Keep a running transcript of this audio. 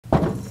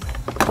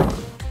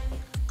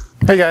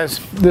Hey guys,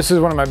 this is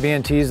one of my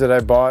BNTs that I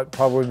bought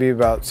probably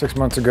about 6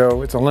 months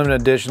ago. It's a limited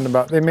edition.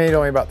 They made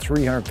only about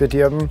 350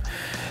 of them.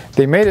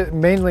 They made it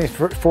mainly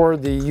for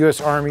the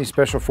U.S. Army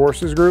Special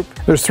Forces group.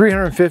 There's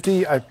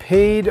 350. I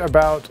paid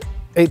about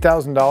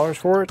 $8,000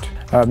 for it.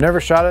 I've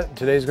never shot it.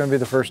 Today's going to be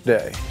the first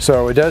day.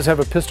 So it does have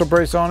a pistol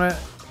brace on it,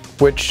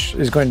 which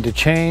is going to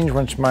change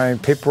once my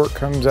paperwork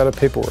comes out of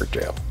paperwork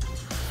jail.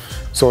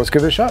 So let's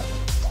give it a shot.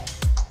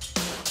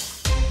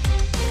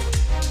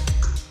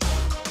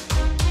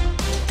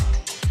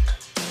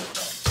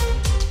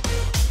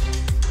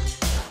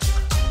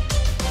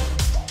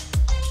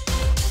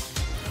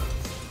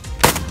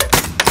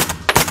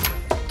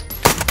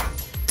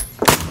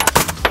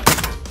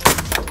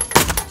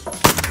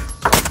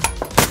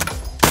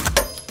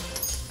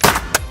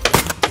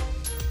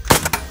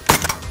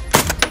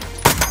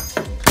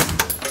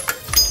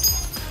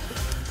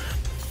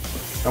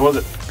 How was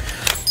it?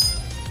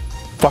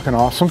 Fucking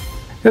awesome.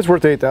 It's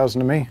worth $8,000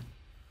 to me.